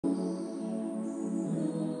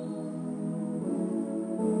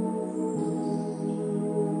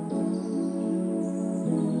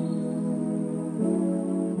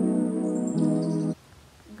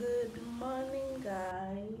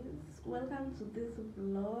to this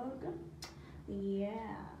vlog.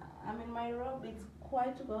 Yeah, I'm in my robe. It's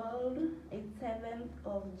quite cold. It's 7th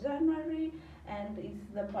of January and it's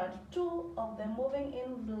the part 2 of the moving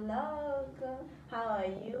in vlog. How are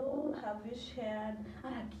you? Have you shared?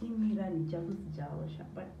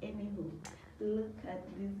 But anywho, look at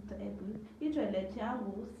this table. Hii toilet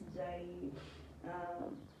yangu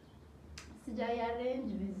sijai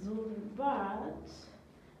arrange vizuri, but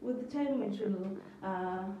with time it will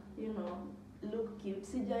look cute.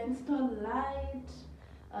 Sija install light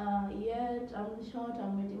yet. I'm short.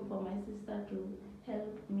 I'm waiting for my sister to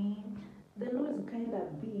help me. The room is kind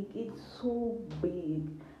of big. It's so big,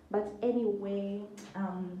 but anyway,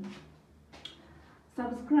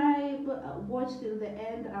 subscribe, watch till the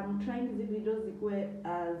end. I'm trying these videos to be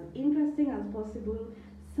as interesting as possible.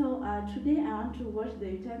 So today I want to wash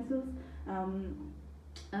the utensils.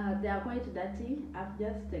 They are quite dirty. I've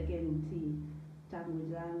just taken tea tangu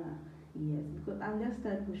jana. Yes, because I'm just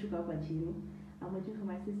starting kushuka hapa chini. I'm waiting for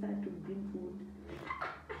my sister to bring food.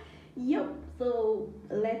 Yep, so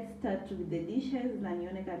let's start with the dishes. Na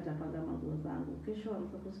nione kama nitapanga manguo zangu. Kesho I'm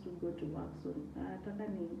supposed to go to work, so nataka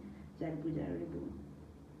ni jaribu.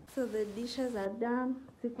 So the dishes are done.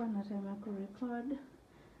 Sikuwa na time ya kurecord.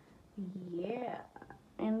 Yeah,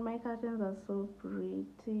 and my curtains are so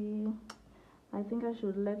pretty. I think I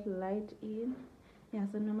should let light in. Yeah,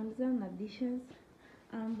 so namalizia na dishes.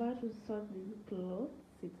 I'm about to sort these clothes.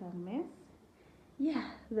 It's a mess. Yeah,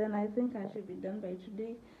 then I think I should be done by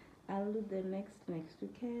today. I'll do the next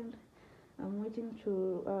weekend. I'm waiting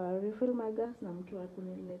to refill my gas. Na mtu wa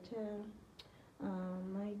kuniletea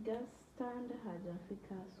my gas stand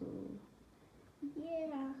hajafika, so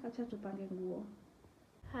yeah, acha tupange nguo.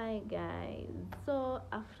 Hi guys, so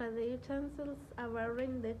after the utensils I've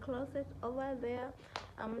arranged the closet over there.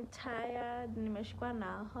 I'm tired, nimeshikwa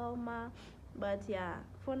na homa, but yeah,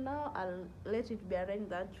 for now I'll let it be arranged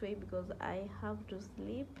that way because I have to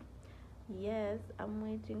sleep. Yes, I'm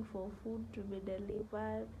waiting for food to be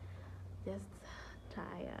delivered. Just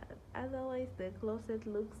tired. Otherwise the closet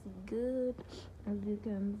looks good, as you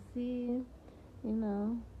can see.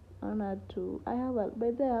 I have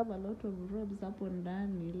a lot of robes up on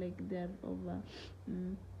ndani, like there are over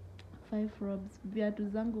 5 robes. Viatu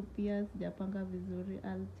zangu pia sijapanga vizuri.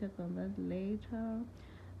 I'll check on that later.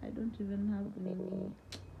 I don't even have nini.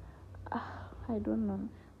 I don't know.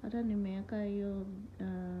 Hata nimeweka hiyo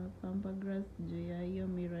pamper grass juu ya hiyo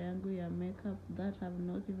mirror yangu ya makeup that have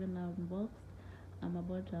not even unboxed. I'm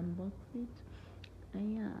about to unbox it.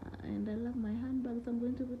 Yeah, and I love my handbags. I'm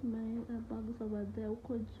going to put my bags over there.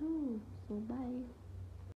 Uko juu. So bye.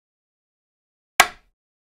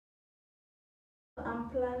 I'm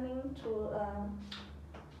planning to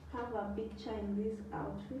have a picture in these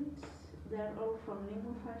outfits. They're all from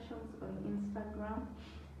Nemo Fashions on Instagram.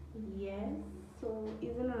 Yes, so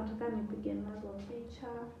even nataka nipige nazo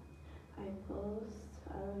picture. I post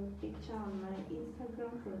a picture on my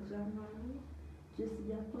Instagram for January.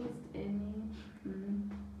 Just post any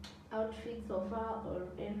outfit so far or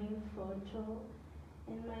any photo.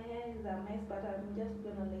 And my hair is a mess, but I'm just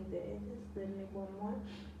gonna leave the edges, the nipple more.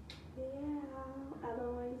 Yeah,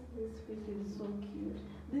 otherwise this piece is so cute.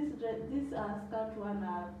 This skirt one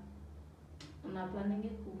I'm planning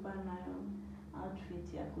it kuva nayo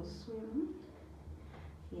outfit ya kuswim.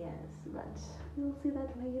 Yes, but you'll see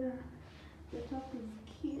that later. The top is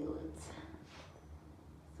cute.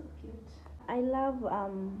 So cute. I love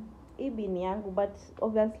ibini yangu, but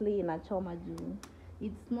obviously inachoma juu.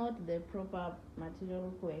 It's not the proper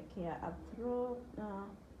material kuwekea a throw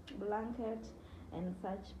blanket and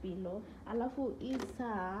such pillow. Alafu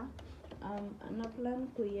isa na plan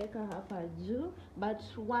kuiweka hapa juu, but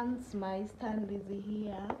once my stand is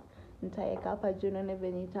here nitaweka hapa juu na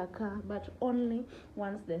venye itakaa, but only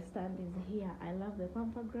once the stand is here. I love the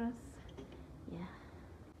pamper grass. Yeah.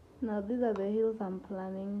 Now these are the heels I'm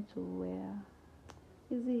planning to wear.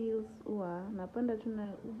 Hizi heels napanda tu na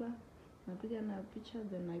Uber, napiga na picture,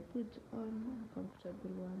 then I put on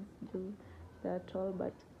comfortable ones. They're tall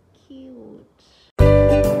but cute.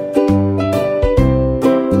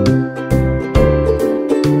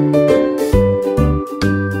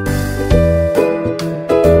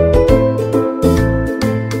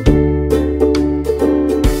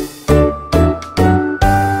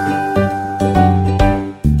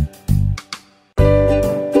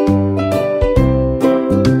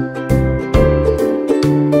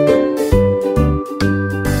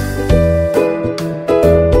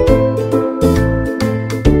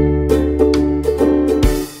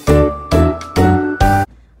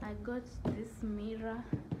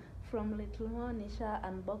 From Little More. Nisha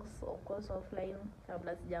unbox of course offline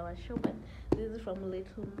kabla sijawa show, but this is from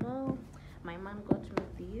Little More. My mom got me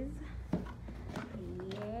these.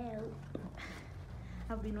 Yeah,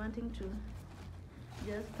 I've been wanting to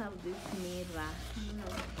just have this mirror, you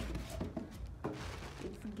know.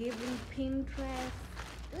 It's giving Pinterest.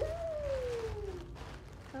 Ooh.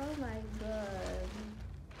 Oh my god.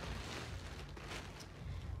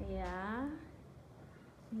 Yeah,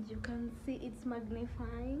 as you can see, it's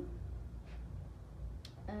magnifying.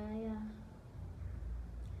 Yeah,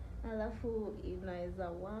 alafu inaweza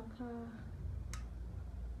waka.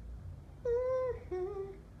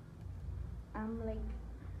 I'm like,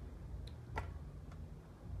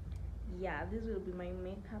 yeah, this will be my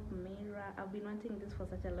makeup mirror. I've been wanting this for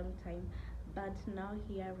such a long time, but now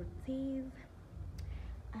here it is.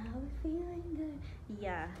 I'm feeling good.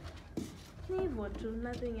 Yeah,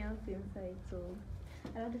 nothing else inside, so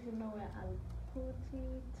I don't even know where I'll put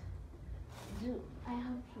it. I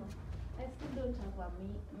have to, I still don't have a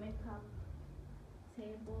makeup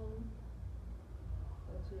table,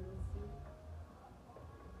 but we'll see.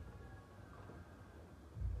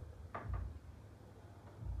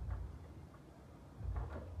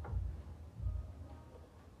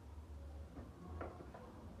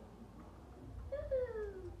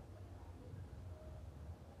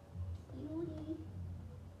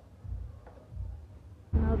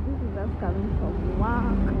 Now this is us coming from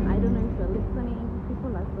work. I don't know if you're listening.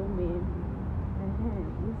 People are so mean.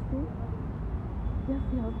 You see? Just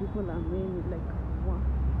see how people are mean. Like, wow.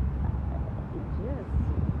 Yes.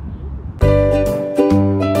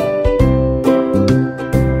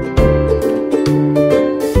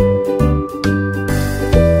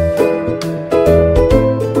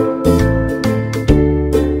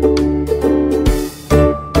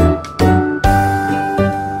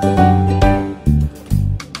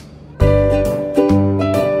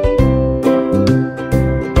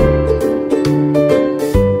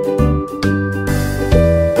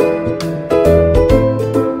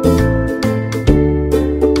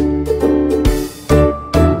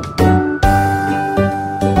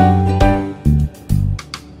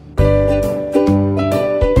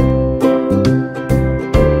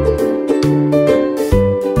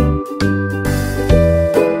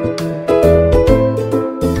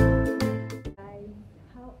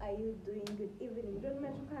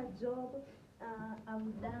 Job.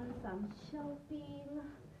 I'm done some shopping.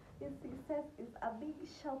 This success is a big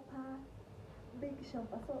shopper.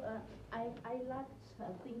 So I lacked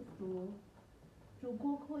things to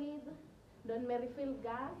cook with. Don't me refill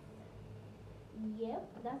gas. Yep,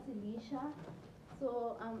 that's Elisha.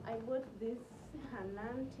 So I bought this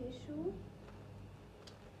Hanan tissue.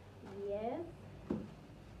 Yes.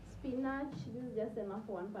 Spinach. This is just enough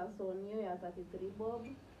for one person. You have 33 bob.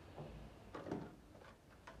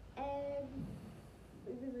 Eggs.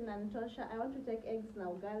 This is inanitosha. I want to take eggs na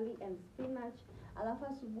ugali and spinach. Alafu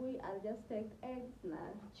asubuhi I'll just take eggs na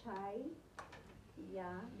chai.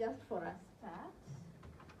 Yeah, just for a start.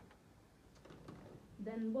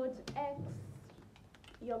 Then both eggs.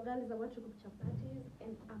 Your girl is about to cook chapatis,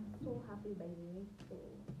 and I'm so happy by the way. So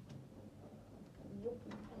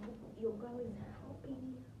your girl is happy.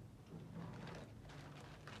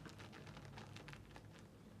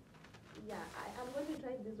 Yeah, I'm going to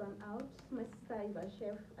try this one out. My sister is a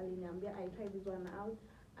chef, aliniambia I try this one out.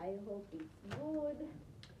 I hope it's good.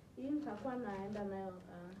 Hii nitakuwa naenda nayo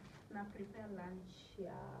na prepare lunch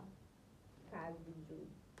ya kazi juu.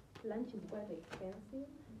 Lunch is quite expensive.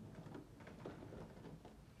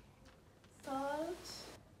 Salt,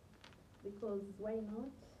 because why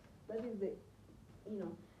not? That is the, you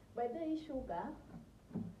know. By the way, sugar.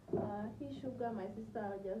 Sugar my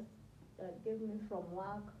sister just gave me from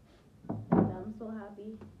work. And I'm so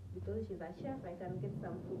happy because she's a chef. I can get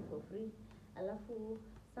some food for free. Alafu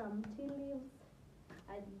some tea leaves.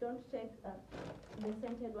 I don't check the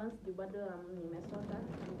scented ones. Bado nimesota.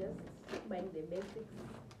 I'm just buying the basics.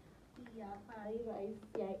 Yeah,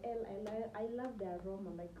 I love the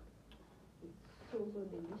aroma. Like it's so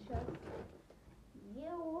delicious.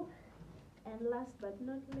 Yeah. And last but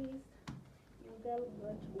not least, you girl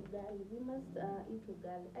got ugali. We must eat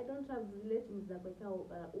ugali. I don't have relatives that buy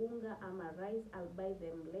unga ama rice. I'll buy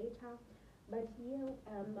them later. But yeah,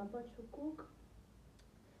 I'm about to cook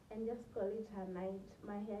and just call it a night.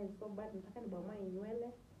 My hair is so bad. Nataka nibomoe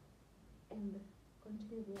nywele and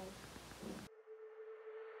continue the life.